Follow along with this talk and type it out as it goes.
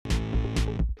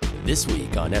This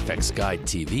week on FX Guide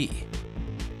TV.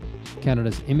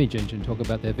 Canada's Image Engine talk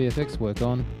about their VFX work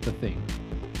on The Thing.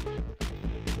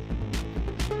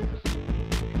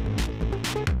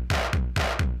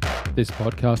 This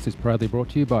podcast is proudly brought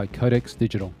to you by Codex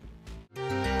Digital.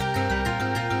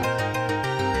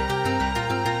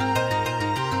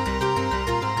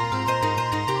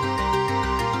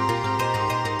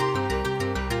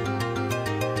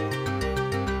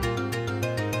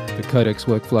 The Codex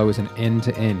workflow is an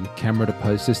end-to-end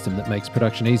camera-to-pose system that makes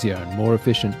production easier and more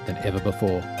efficient than ever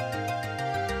before.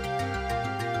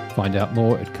 Find out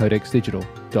more at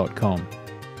codexdigital.com.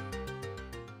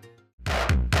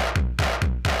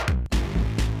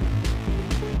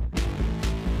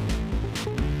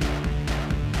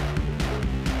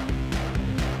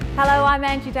 Hello, I'm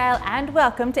Angie Dale and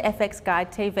welcome to FX Guide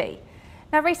TV.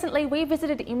 Now recently we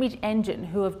visited Image Engine,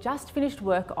 who have just finished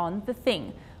work on The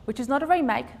Thing, which is not a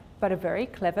remake but a very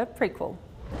clever prequel.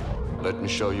 Let me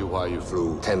show you why you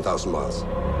flew 10,000 miles.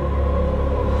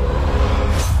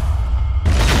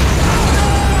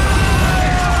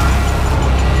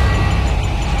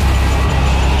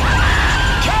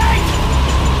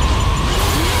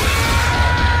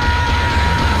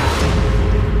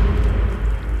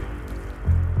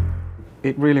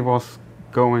 It really was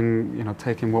going,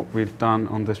 taking what we've done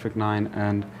on District 9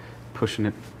 and pushing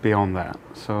it beyond that.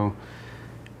 So,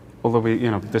 although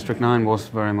District 9 was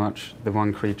very much the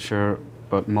one creature,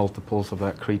 but multiples of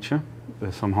that creature.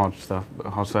 There's some hard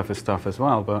surface stuff as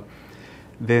well, but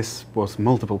this was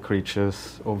multiple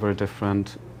creatures, all very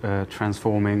different,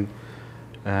 transforming,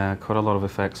 quite a lot of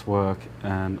effects work,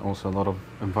 and also a lot of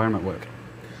environment work.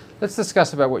 Let's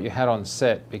discuss about what you had on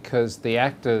set, because the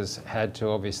actors had to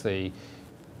obviously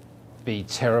be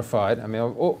terrified. I mean,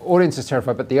 audience is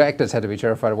terrified, but the actors had to be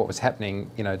terrified of what was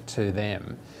happening, to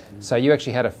them. So you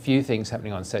actually had a few things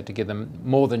happening on set to give them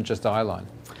more than just eyeline.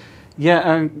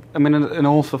 Yeah, and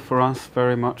also for us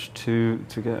very much to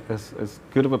get as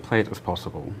good of a plate as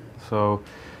possible. So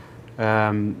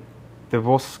there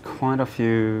was quite a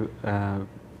few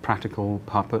practical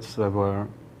puppets that were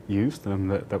used and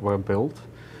that were built,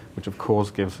 which of course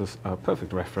gives us a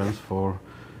perfect reference for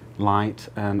light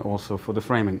and also for the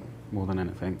framing more than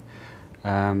anything.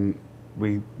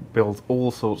 We built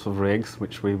all sorts of rigs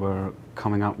which we were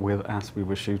coming up with as we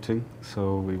were shooting.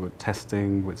 So we were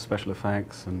testing with special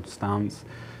effects and stunts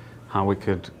how we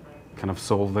could kind of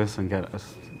solve this and get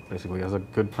us basically as a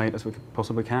good plate as we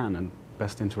possibly can and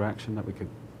best interaction that we could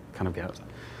kind of get.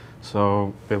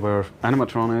 So there were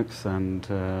animatronics and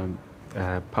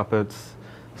puppets.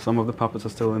 Some of the puppets are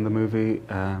still in the movie.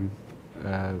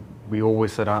 We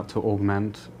always set out to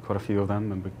augment quite a few of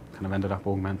them, and we kind of ended up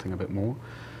augmenting a bit more.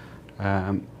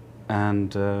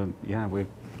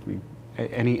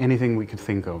 Anything we could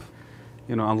think of.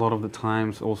 A lot of the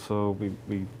times also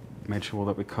we made sure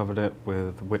that we covered it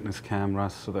with witness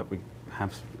cameras so that we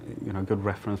have good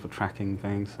reference for tracking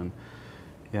things, and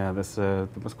there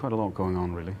was quite a lot going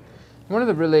on really. One of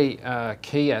the really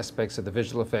key aspects of the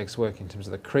visual effects work in terms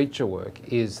of the creature work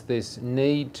is this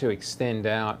need to extend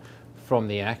out from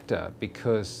the actor,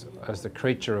 because as the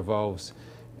creature evolves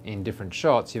in different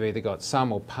shots, you've either got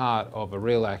some or part of a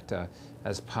real actor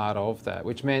as part of that,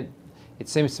 which meant it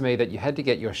seems to me that you had to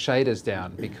get your shaders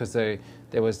down because there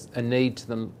was a need to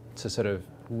them to sort of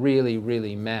really,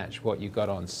 really match what you got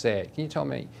on set. Can you tell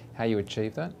me how you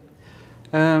achieved that?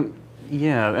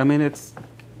 It's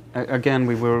again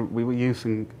we were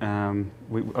using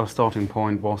our starting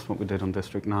point was what we did on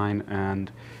District 9,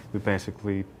 and we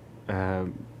basically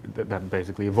that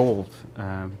basically evolved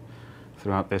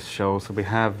throughout this show. So we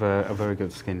have a very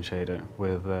good skin shader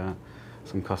with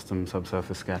some custom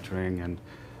subsurface scattering and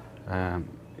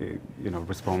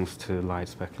response to light,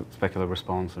 specular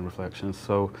response and reflections.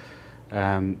 So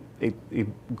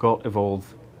it got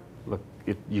evolved like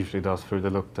it usually does through the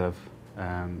look dev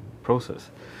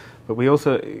process. But we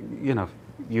also,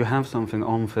 you have something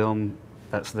on film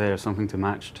that's there, something to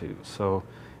match to. So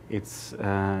it's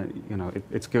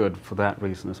it's good for that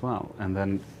reason as well. And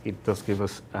then it does give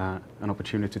us an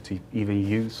opportunity to even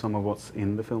use some of what's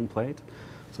in the film plate.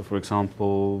 So for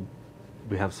example,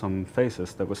 we have some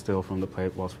faces that were still from the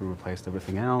plate whilst we replaced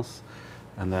everything else,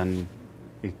 and then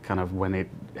it kind of, when it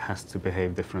has to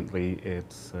behave differently,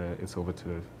 it's over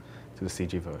to the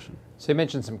CG version. So you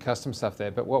mentioned some custom stuff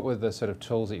there, but what were the sort of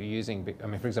tools that you're using? I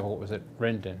mean, for example, what was it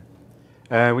rendered?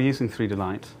 We're using 3D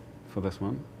Light for this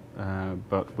one,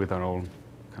 but with our own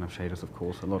kind of shaders, of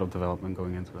course. A lot of development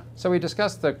going into it. So we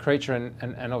discussed the creature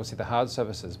and obviously the hard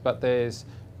surfaces, but there's,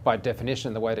 by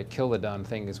definition, the way to kill the darn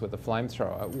thing is with a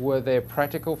flamethrower. Were there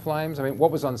practical flames? I mean, what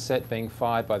was on set being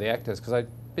fired by the actors? Because it's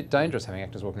a bit dangerous having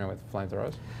actors walking around with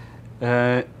flamethrowers.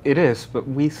 It is, but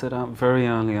we set out very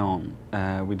early on.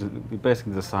 We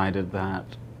basically decided that,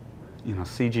 you know,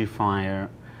 CG fire,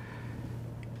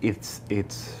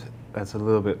 that's a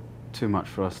little bit too much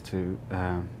for us to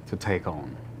take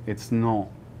on. It's not,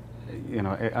 you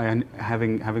know,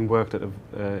 having worked at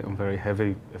on very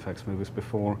heavy effects movies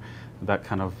before, that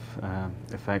kind of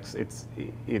effects,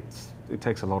 it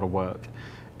takes a lot of work,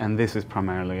 and this is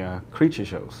primarily a creature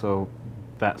show, so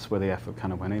that's where the effort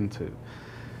kind of went into.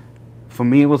 For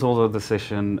me, it was also a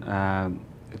decision,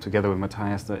 together with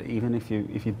Matthijs, that even if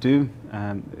you do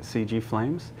CG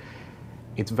flames,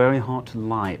 it's very hard to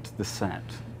light the set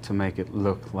to make it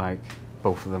look like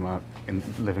both of them are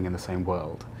living in the same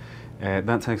world.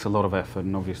 That takes a lot of effort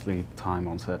and obviously time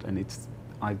on set, and it's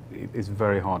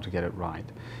very hard to get it right.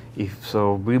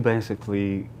 So we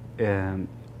basically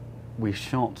we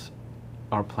shot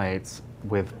our plates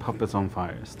with puppets on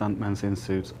fire, stuntmen in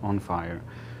suits on fire,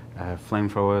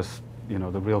 flamethrowers, you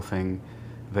know, the real thing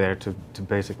there to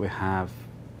basically have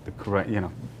the correct, you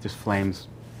know, just flames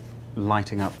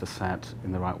lighting up the set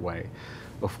in the right way.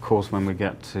 Of course, when we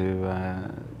get to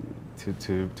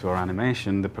our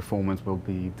animation, the performance will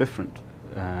be different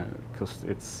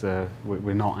because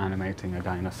we're not animating a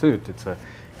guy in a suit. It's a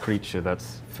creature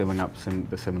that's filling up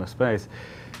the similar space.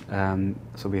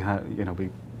 So we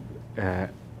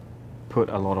put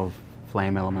a lot of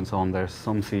flame elements on there,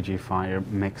 some CG fire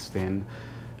mixed in,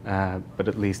 but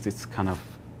at least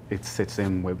it sits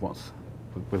in with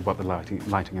what the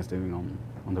lighting is doing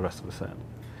on the rest of the set.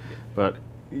 But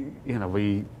you know,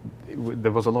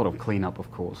 there was a lot of cleanup,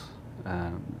 of course,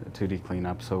 2D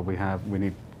cleanup. So we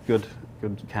need good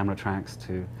camera tracks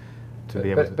to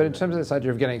be able to. But in terms of this idea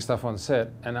of getting stuff on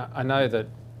set, and I know that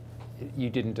you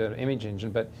didn't do an image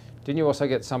engine, but didn't you also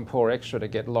get some poor extra to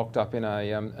get locked up in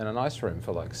an ice room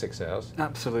for like 6 hours?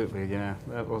 Absolutely, yeah.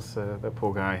 That was that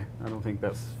poor guy. I don't think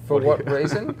that's for what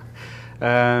reason?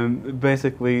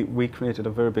 Basically, we created a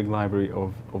very big library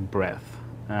of breath.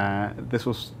 This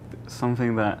was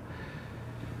something that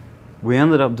we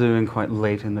ended up doing quite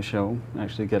late in the show,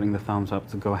 actually getting the thumbs up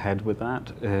to go ahead with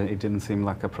that. It didn't seem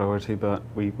like a priority, but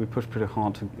we pushed pretty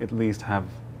hard to at least have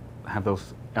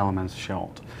those elements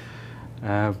shot.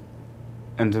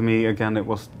 And to me, again, it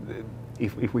was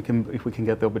if we can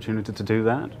get the opportunity to do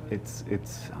that,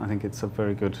 I think it's a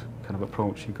very good kind of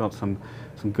approach. You got some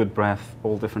good breath,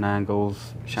 all different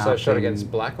angles, shouting. So shot against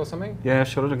black or something? Yeah,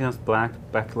 shot it against black,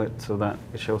 backlit so that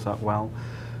it shows up well.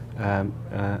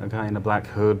 A guy in a black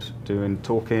hood doing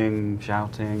talking,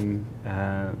 shouting,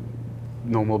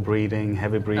 normal breathing,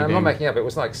 heavy breathing. And I'm not making up. It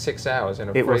was like 6 hours in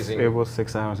a freezing. It was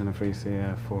 6 hours in a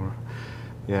freezer.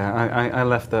 Yeah, I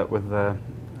left that with a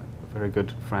very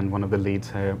good friend, one of the leads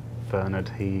here, Bernard.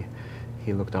 He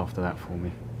looked after that for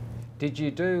me. Did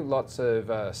you do lots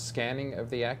of scanning of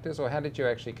the actors, or how did you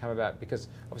actually come about? Because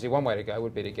obviously one way to go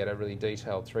would be to get a really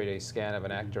detailed 3D scan of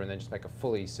an actor and then just make a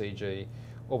fully CG,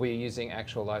 or were you using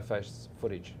actual live face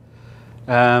footage?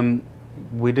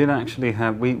 We did actually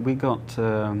have, we got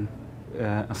a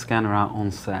scanner out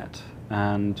on set,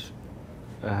 and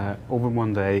over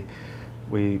one day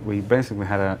we basically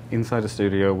had inside the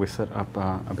studio we set up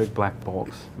a big black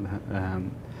box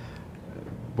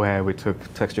where we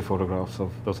took texture photographs of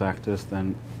those actors,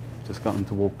 then just got them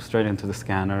to walk straight into the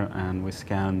scanner, and we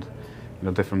scanned, you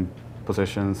know, different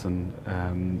positions and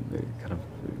kind of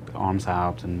arms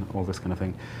out and all this kind of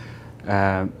thing.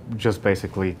 Just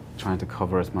basically trying to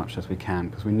cover as much as we can,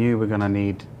 because we knew we were going to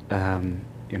need,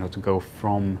 you know, to go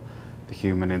from the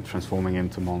human in transforming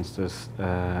into monsters.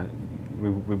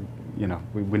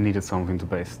 We needed something to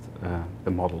base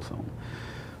the models on.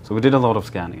 So we did a lot of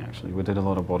scanning, actually. We did a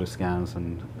lot of body scans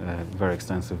and very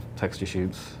extensive texture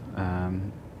shoots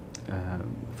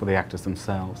for the actors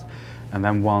themselves. And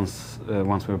then once we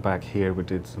were back here, we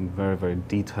did some very, very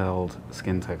detailed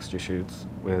skin texture shoots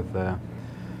with a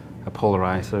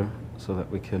polarizer, so that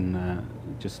we can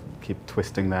just keep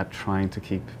twisting that, trying to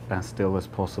keep as still as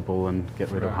possible and get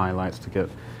rid of highlights to get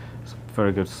some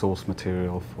very good source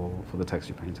material for the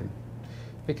texture painting.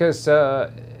 Because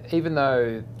even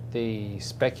though the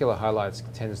specular highlights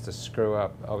tends to screw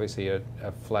up, obviously, a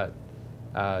flat,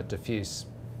 diffuse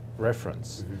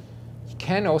reference, you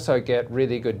can also get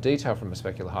really good detail from a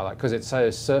specular highlight, because it's so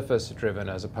surface-driven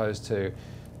as opposed to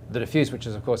the diffuse, which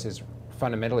is, of course, is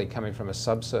fundamentally coming from a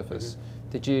subsurface.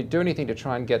 Did you do anything to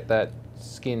try and get that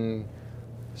skin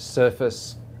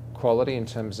surface quality in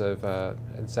terms of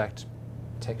exact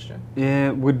texture?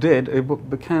 Yeah, we did. It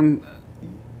became...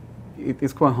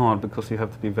 It's quite hard because you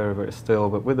have to be very, very still,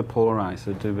 but with the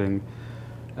polarizer doing,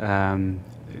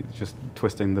 just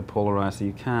twisting the polarizer,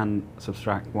 you can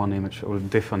subtract one image or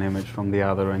diff an image from the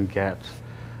other and get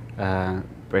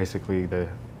basically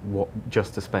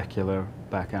just the specular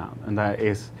back out, and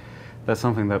that's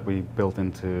something that we built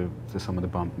into some of the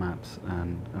bump maps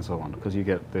and so on, because you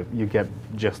get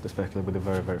just the specular with a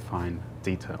very, very fine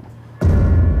detail.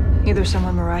 Either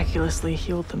someone miraculously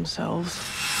healed themselves,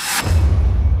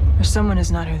 or someone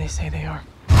is not who they say they are.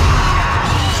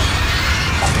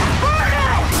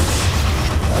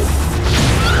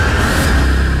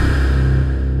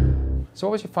 So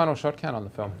what was your final shot count on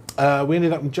the film? We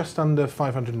ended up just under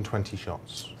 520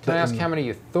 shots. Can I ask how many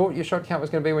you thought your shot count was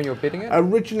going to be when you were bidding it?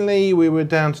 Originally, we were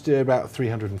down to do about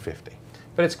 350.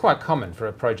 But it's quite common for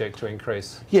a project to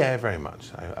increase. Yeah, very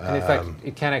much so. And in fact,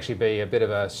 it can actually be a bit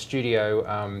of a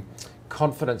studio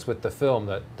confidence with the film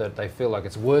that they feel like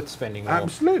it's worth spending more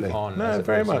absolutely on. No,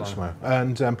 very much so.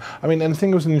 And I mean, and I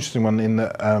think it was an interesting one in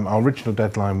that our original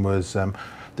deadline was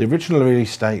the original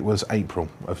release date was April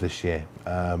of this year,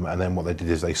 and then what they did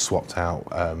is they swapped out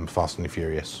Fast and the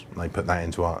Furious. They put that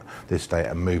into this date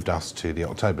and moved us to the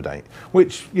October date,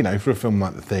 which, you know, for a film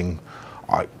like The Thing,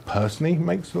 I personally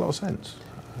makes a lot of sense.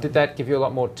 Did that give you a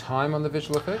lot more time on the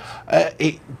visual effects?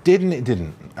 It did and it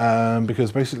didn't,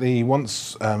 because basically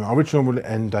once our original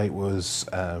end date was,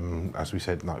 as we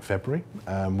said, like February,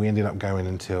 we ended up going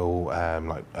until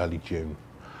like early June.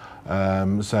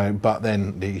 But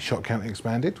then the shot count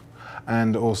expanded,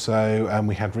 and also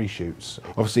we had reshoots.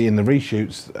 Obviously in the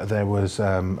reshoots there was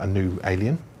a new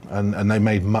alien, and they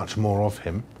made much more of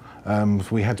him.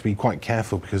 We had to be quite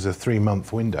careful because a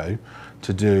 3-month window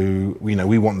to do, you know,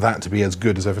 we want that to be as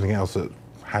good as everything else that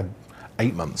had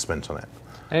 8 months spent on it.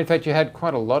 And in fact, you had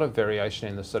quite a lot of variation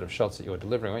in the sort of shots that you were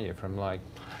delivering, weren't you? From like...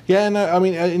 Yeah, no, I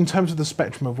mean, in terms of the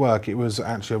spectrum of work, it was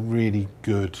actually a really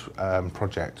good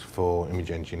project for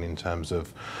Image Engine in terms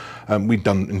of, we've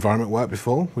done environment work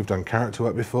before, we've done character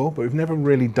work before, but we've never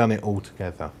really done it all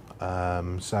together.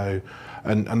 And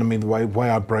I mean, the way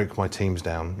I broke my teams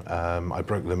down, I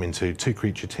broke them into 2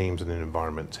 creature teams and an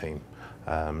environment team.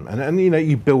 And you know,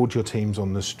 you build your teams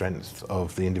on the strength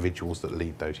of the individuals that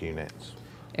lead those units.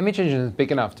 Image Engine is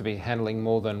big enough to be handling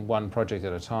more than one project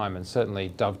at a time, and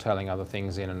certainly dovetailing other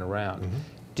things in and around. Mm-hmm.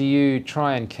 Do you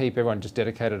try and keep everyone just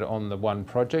dedicated on the one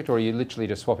project, or are you literally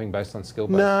just swapping based on skill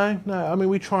base? No. I mean,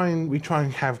 we try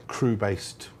and have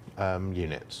crew-based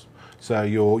units. So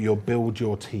you'll build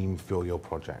your team for your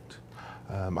project.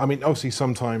 I mean, obviously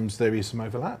sometimes there is some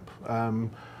overlap.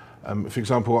 For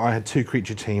example, I had 2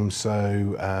 creature teams,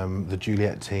 so the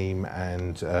Juliet team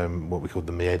and what we called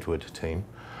the Edward team.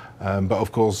 But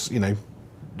of course, you know,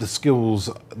 the skills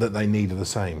that they need are the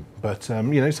same. But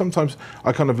you know, sometimes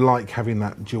I kind of like having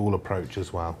that dual approach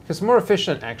as well. It's more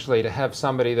efficient actually to have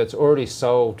somebody that's already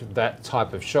solved that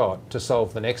type of shot to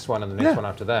solve the next one and the next one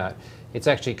after that. It's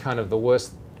actually kind of the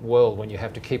worst world when you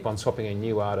have to keep on swapping in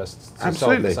new artists to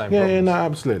solve the same problems. Yeah, no,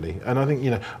 absolutely. And I think, you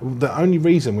know, the only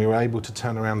reason we were able to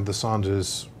turn around the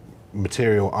Sanders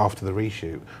material after the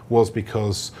reshoot was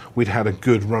because we'd had a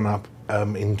good run-up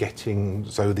in getting,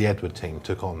 so the Edward team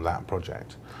took on that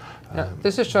project. Now,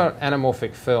 this is shot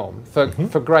anamorphic film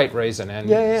for great reason, and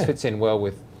fits in well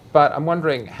with, but I'm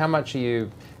wondering how much are you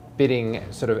bidding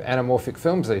sort of anamorphic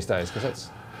films these days? Because that's...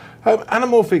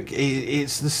 Anamorphic,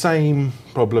 it's the same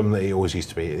problem that it always used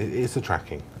to be. It's the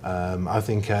tracking. I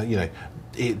think, you know,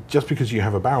 just because you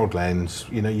have a barreled lens,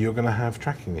 you know, you're going to have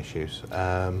tracking issues.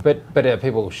 But are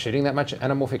people shooting that much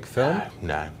anamorphic film?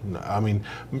 No. I mean,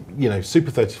 you know,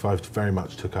 Super 35 very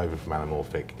much took over from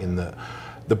anamorphic in that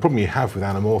the problem you have with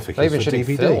anamorphic is for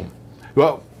DVD. Film.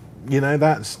 Well, you know,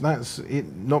 that's it.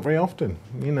 Not very often.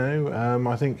 You know,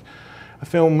 I think a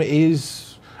film is.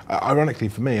 Ironically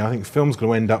for me, I think film's going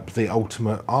to end up the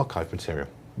ultimate archive material.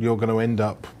 You're going to end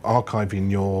up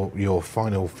archiving your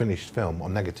final finished film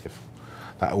on negative.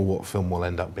 That's what film will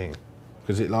end up being,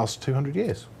 because it lasts 200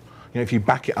 years. You know, if you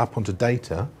back it up onto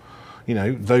data, you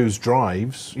know, those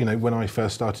drives, you know, when I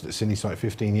first started at CineSite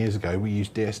 15 years ago, we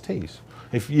used DSTs.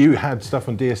 If you had stuff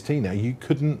on DST now, you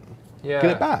couldn't get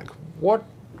it back.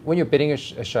 When you're bidding a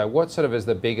show, what sort of is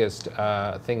the biggest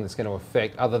thing that's going to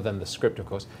affect, other than the script, of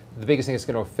course, the biggest thing that's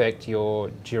going to affect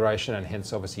your duration and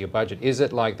hence obviously your budget? Is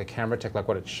it like the camera tech, like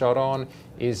what it's shot on?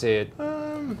 Is it...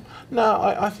 No,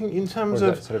 I think in terms of...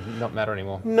 Or does that sort of not matter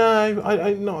anymore? No,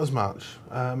 not as much.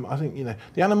 I think, you know,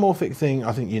 the anamorphic thing,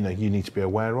 I think, you know, you need to be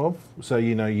aware of. So,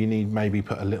 you know, you need maybe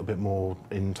put a little bit more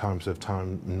in terms of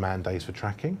time and man days for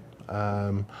tracking.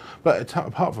 But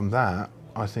apart from that,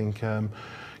 I think...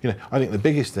 you know, I think the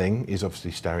biggest thing is obviously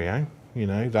stereo. You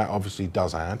know, that obviously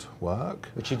does add work.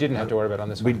 Which you didn't have to worry about on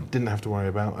this one. We didn't have to worry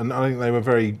about. And I think they were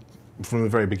from the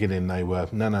very beginning, they were,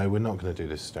 no, we're not going to do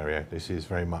this stereo. This is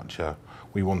very much,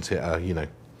 we want it, you know,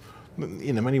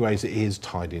 in many ways it is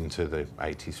tied into the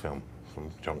 80s film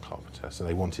from John Carpenter, so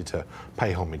they wanted to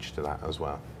pay homage to that as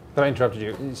well. But I interrupted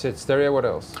you. You said stereo, what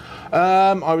else?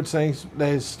 I would say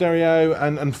there's stereo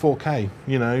and 4K.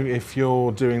 You know, if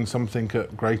you're doing something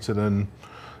at greater than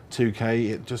 2K,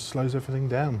 it just slows everything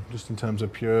down, just in terms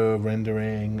of pure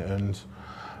rendering. And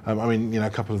I mean, you know, a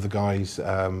couple of the guys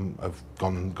have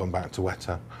gone back to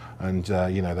Weta, and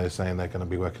you know, they're saying they're going to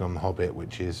be working on The Hobbit,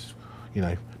 which is, you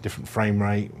know, different frame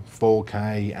rate,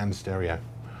 4K and stereo.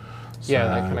 So, yeah,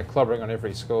 they're kind of clobbering on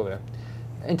every score there.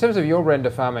 In terms of your render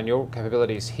farm and your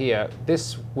capabilities here,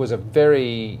 this was a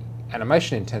very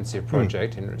animation-intensive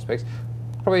project in respects.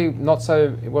 Probably not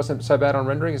so. It wasn't so bad on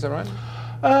rendering. Is that right?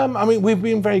 I mean, we've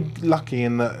been very lucky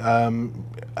in that,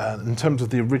 in terms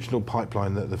of the original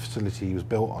pipeline that the facility was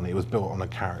built on, it was built on a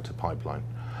character pipeline.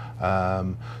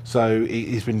 So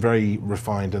it's been very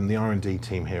refined, and the R&D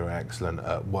team here are excellent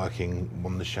at working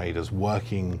on the shaders,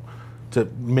 working to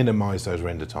minimise those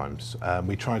render times.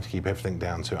 We try to keep everything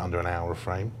down to under an hour a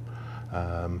frame.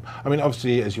 I mean,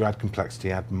 obviously, as you add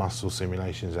complexity, add muscle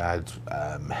simulations, add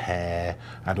hair,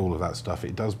 add all of that stuff,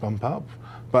 it does bump up.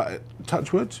 But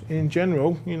touch wood, in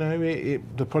general, you know,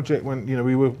 the project went, you know,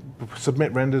 we would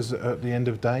submit renders at the end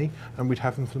of day, and we'd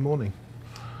have them for the morning.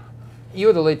 You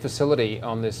were the lead facility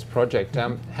on this project.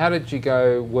 How did you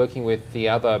go working with the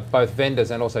other, both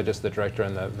vendors and also just the director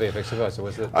and the VFX supervisor?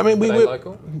 Was it? I mean, were they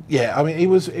local? Yeah, I mean,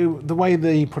 the way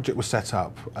the project was set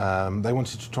up. They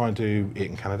wanted to try and do it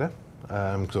in Canada,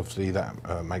 because obviously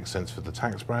that makes sense for the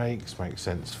tax breaks, makes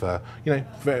sense for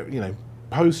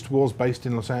Post was based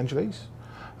in Los Angeles.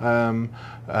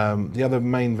 The other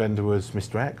main vendor was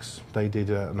Mr. X. They did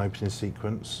an opening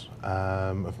sequence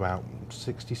of about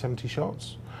 60, 70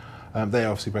 shots. They're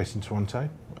obviously based in Toronto,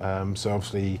 so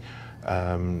obviously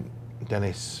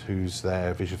Dennis, who's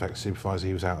their visual effects supervisor,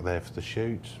 he was out there for the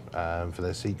shoot, for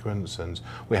their sequence, and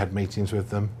we had meetings with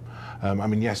them. I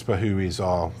mean, Jesper, who is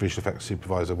our visual effects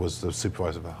supervisor, was the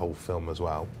supervisor of the whole film as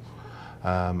well.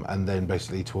 And then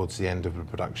basically towards the end of the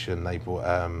production, they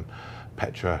brought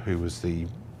Petra, who was the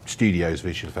studio's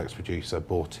visual effects producer,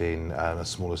 brought in a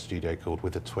smaller studio called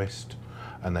With a Twist,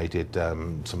 and they did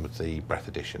some of the breath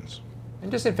additions. And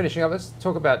just in finishing up, let's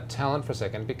talk about talent for a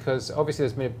second, because obviously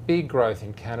there's been a big growth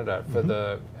in Canada for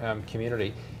the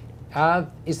community.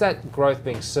 Is that growth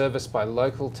being serviced by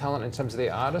local talent in terms of the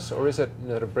artists, or is it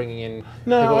bringing in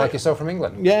people like yourself from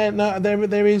England? Yeah, no,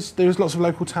 there is lots of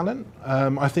local talent.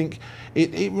 I think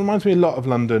it reminds me a lot of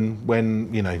London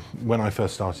when I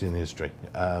first started in the industry.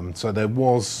 So there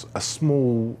was a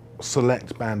small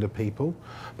select band of people,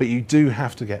 but you do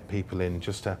have to get people in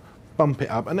just to bump it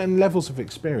up, and then levels of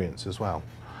experience as well.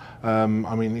 I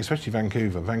mean, especially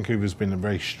Vancouver. Vancouver's been a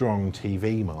very strong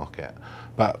TV market,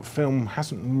 but film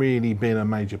hasn't really been a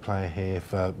major player here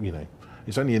for,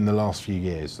 it's only in the last few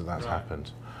years that that's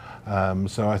happened.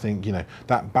 So I think,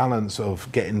 that balance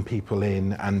of getting people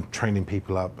in and training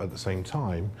people up at the same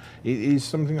time is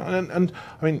something, and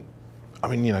I mean,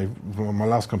 my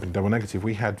last company, Double Negative,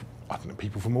 we had,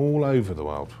 people from all over the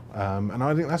world. And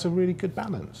I think that's a really good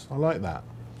balance. I like that.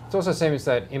 It also seems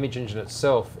that Image Engine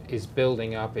itself is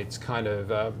building up its kind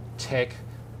of tech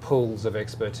pools of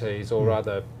expertise, or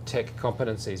rather tech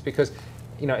competencies, because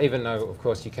even though of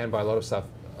course you can buy a lot of stuff,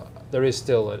 there is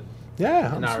still an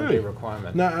R&D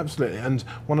requirement. No, absolutely. And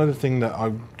one other thing that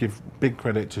I give big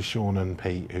credit to Sean and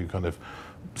Pete, who kind of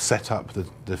set up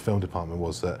the film department,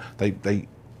 was that they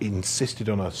insisted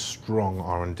on a strong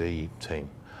R&D team.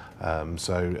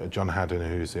 So John Haddon,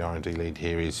 who's the R&D lead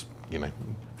here, is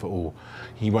for all,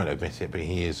 he won't admit it, but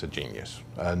he is a genius.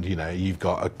 And you've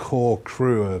got a core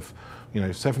crew of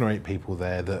 7 or 8 people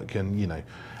there that can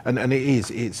and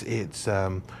it's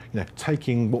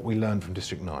taking what we learned from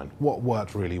District 9, what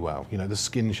worked really well, the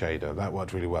skin shader, that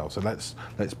worked really well. So let's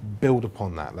build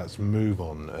upon that. Let's move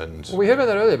on. And we heard about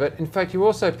that earlier, but in fact you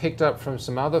also picked up from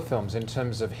some other films in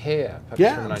terms of hair,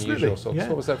 perhaps from an unusual source.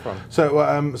 What was that from?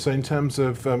 So so in terms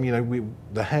of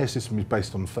the hair system is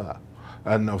based on fur.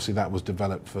 And obviously that was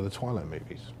developed for the Twilight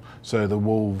movies. So the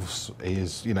wolves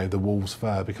is, the wolf's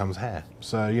fur becomes hair.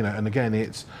 So, and again,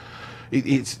 it's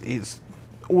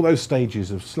all those stages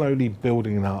of slowly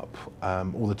building up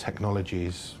all the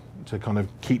technologies to kind of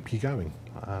keep you going.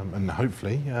 And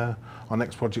hopefully our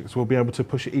next projects will be able to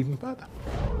push it even further.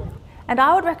 And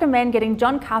I would recommend getting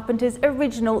John Carpenter's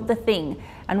original The Thing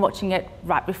and watching it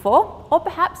right before, or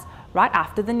perhaps right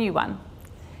after, the new one.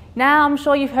 Now, I'm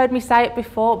sure you've heard me say it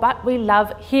before, but we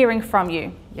love hearing from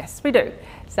you. Yes, we do.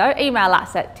 So email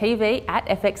us at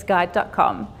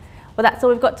tv@fxguide.com. Well, that's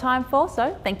all we've got time for,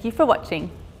 so thank you for watching.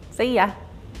 See ya.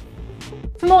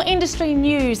 For more industry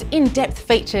news, in-depth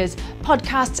features,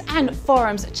 podcasts and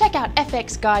forums, check out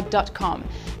fxguide.com.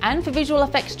 And for visual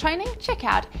effects training, check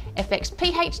out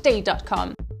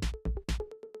fxphd.com.